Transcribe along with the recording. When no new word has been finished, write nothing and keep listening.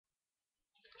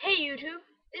YouTube,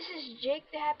 this is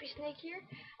Jakethehappysnake here.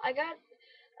 I got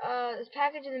this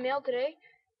package in the mail today.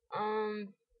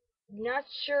 Not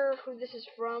sure who this is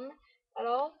from at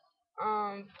all.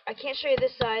 I can't show you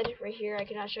this side right here. I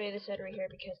cannot show you this side right here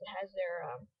because it has their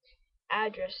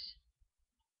address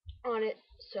on it,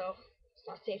 so it's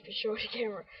not safe to show the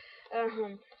camera.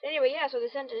 Anyway, yeah. So they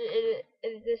sent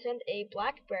a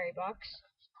BlackBerry box,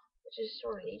 which is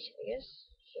sort of neat, I guess.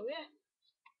 So yeah,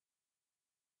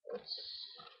 let's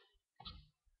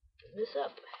this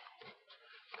up.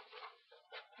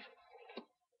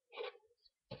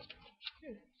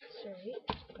 Sorry.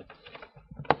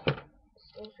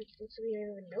 So we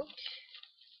have a note.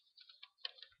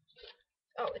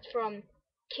 Oh, it's from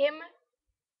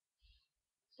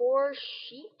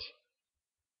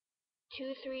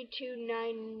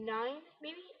kimforsheat23299,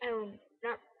 maybe?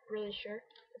 Not really sure.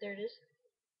 But there it is.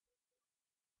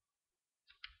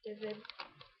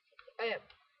 Oh yeah.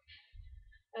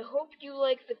 I hope you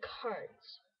like the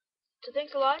cards. So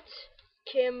thanks a lot,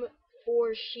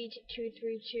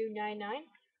 kimforsheat23299.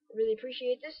 Really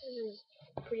appreciate this. This is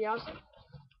pretty awesome.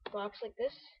 Box like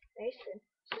this. Nice. And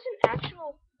this is an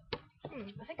actual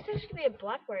I think it's actually gonna be a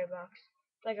BlackBerry box.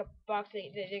 Like a box that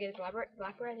you get BlackBerry. I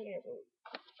think it is.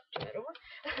 Turn that over.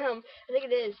 I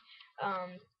think it is.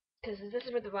 Because this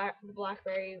is where the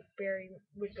BlackBerry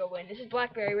would go in. This is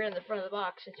BlackBerry right on the front of the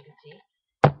box, as you can see.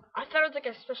 I thought it was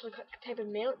like a special type of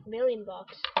mailing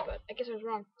box, but I guess I was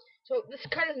wrong. So this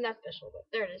card isn't that special, but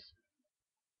there it is.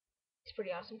 It's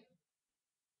pretty awesome.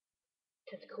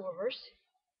 That's a cool reverse.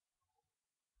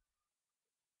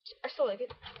 I still like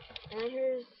it. And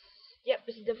here's, yep,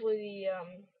 this is definitely a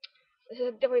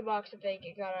box that they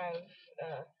got out of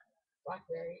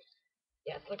BlackBerry.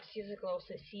 Yeah, it's like seems like a little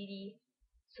CD,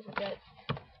 stuff like that.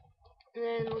 And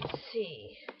then let's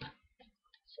see. So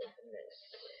this.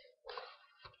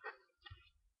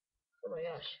 Oh my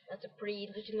gosh, that's a pretty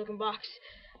interesting looking box.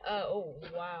 Oh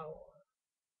wow.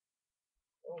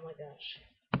 Oh my gosh.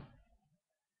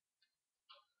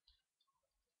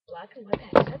 Black and white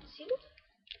pack. Is that sealed?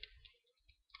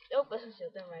 Nope, that's not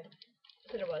sealed. Never mind.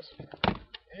 That's what it was.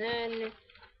 And then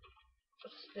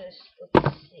what's this?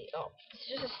 Let's see. Oh, it's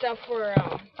just a stuff for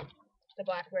the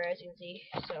BlackBerry, as you can see.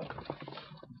 So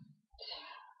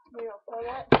maybe I'll throw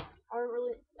that. I don't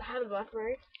really have a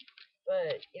BlackBerry,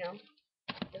 but you know,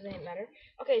 doesn't matter.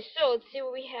 Okay, so let's see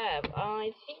what we have.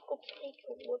 I think we'll take a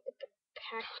look at the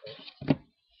pack first.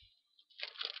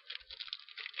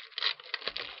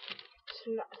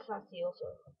 It's not sealed, so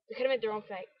they could have made their own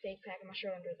fake pack. I'm not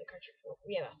sure under the cartridge.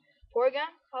 We have a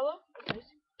Porygon Hollow, that's nice.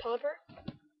 Pelipper,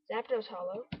 Zapdos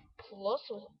Hollow, Plus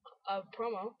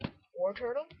promo, War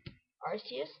Turtle,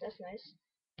 Arceus, that's nice.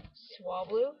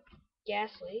 Swablu,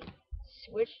 Ghastly,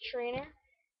 Switch Trainer,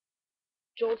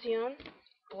 Jolteon,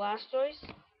 Blastoise,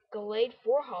 Gallade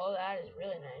 4 Hollow, that is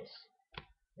really nice.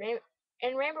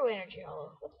 And Rainbow Energy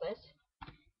Hollow, that's nice.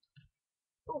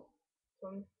 Ooh,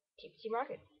 from TPT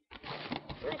Market.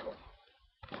 Really cool.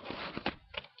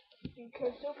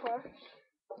 Because so far,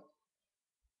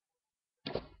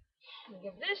 we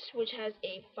have this, which has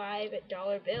a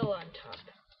 $5 bill on top.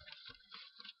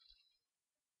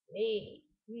 Hey,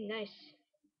 nice.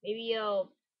 Maybe I'll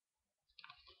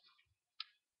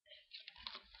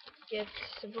get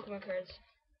some Pokemon cards.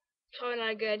 Probably not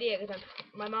a good idea, because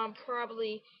my mom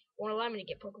probably won't allow me to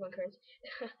get Pokemon cards.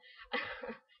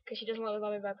 Because she doesn't let me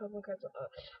buy Pokemon cards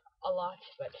a lot.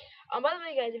 But by the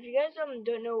way, guys, if you guys don't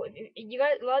know, if you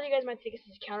guys, a lot of you guys might think this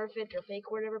is counterfeit or fake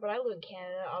or whatever, but I live in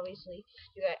Canada, obviously.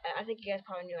 You guys, I think you guys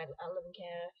probably knew I live in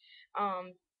Canada.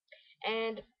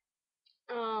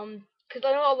 Because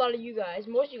I know a lot of you guys,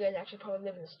 most of you guys actually probably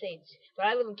live in the States, but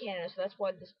I live in Canada, so that's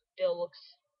why this bill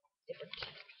looks different.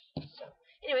 So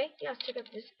anyway, yeah, let's check out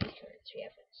these cards. We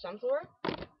have Sunflower.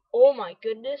 Oh my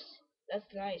goodness, that's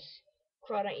nice.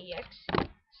 Crawdon EX.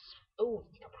 Oh,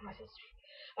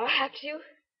 Haxu,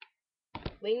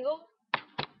 Wingull,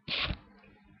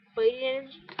 Fighting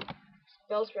Energy,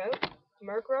 Bellsprout,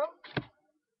 Murkrow.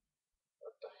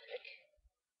 What the heck?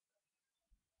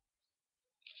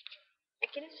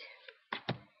 Ekans,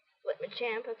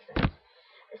 Machamp, that's nice.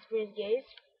 Experience Gaze,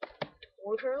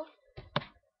 War Turtle,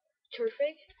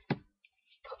 Turtwig,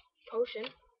 Potion,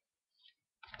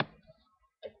 a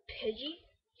Pidgey,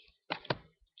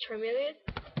 Charmeleon,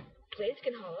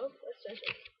 Blaziken Hollow, that's nice.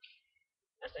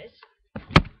 That's nice.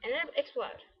 And then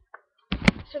Explode.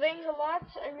 So thanks a lot,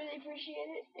 I really appreciate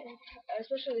it,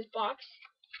 especially this box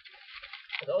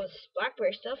with all this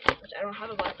BlackBerry stuff, which I don't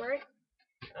have a BlackBerry.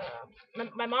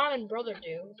 My mom and brother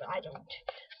do, but I don't.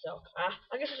 So,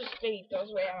 I guess it's just maybe goes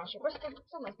away. I'm not sure. But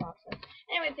still nice box.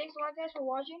 Anyway, thanks a lot, guys, for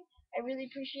watching. I really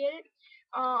appreciate it.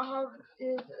 I'll have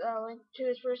his link to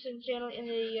this person's channel in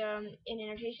the in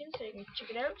annotation, so you can check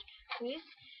it out, please.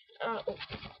 Oh,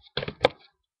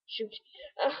 shoot.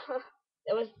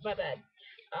 That was my bad.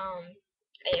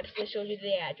 I absolutely showed you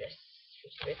the address,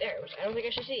 which is right there, which I don't think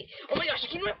I should see. Oh my gosh,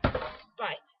 I can't remember.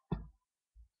 Bye.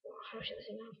 Oh, how should I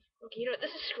say now? Okay, you know what?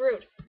 This is screwed.